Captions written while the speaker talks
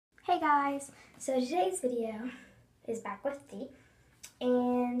Guys, so today's video is back with Dee,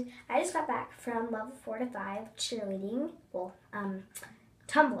 and I just got back from level 4 to 5 cheerleading,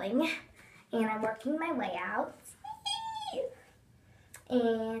 tumbling, and I'm working my way out.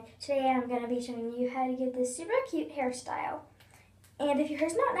 And today I'm going to be showing you how to get this super cute hairstyle. And if your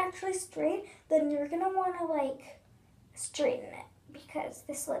hair's not naturally straight, then you're going to want to straighten it, because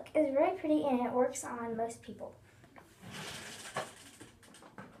this look is really pretty and it works on most people.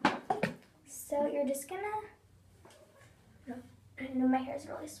 So you're just gonna, no, my hair's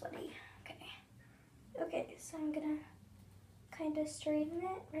really sweaty. Okay, so I'm gonna kind of straighten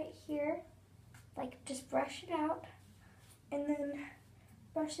it right here, just brush it out, and then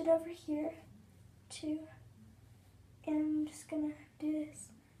brush it over here too. And I'm just gonna do this,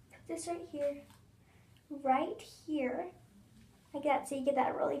 put this right here, like that, so you get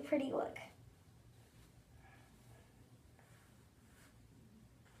that really pretty look.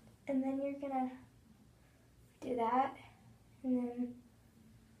 And then you're gonna do that, and then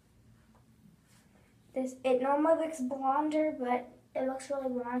this, it normally looks blonder, but it looks really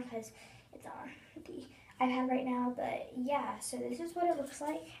blonde because it's on the iPad right now, but yeah, so this is what it looks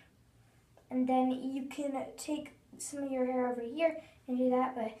like. And then you can take some of your hair over here and do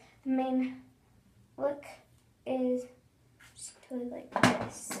that, but the main look is just totally like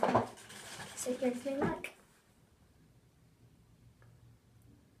this. So here's the main look.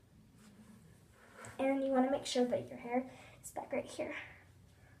 And then you want to make sure that your hair is back right here,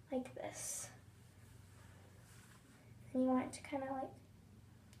 like this. And you want it to kind of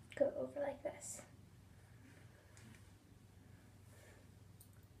go over like this.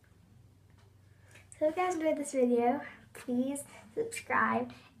 So if you guys enjoyed this video, please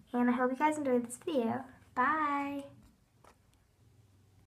subscribe. And I hope you guys enjoyed this video. Bye!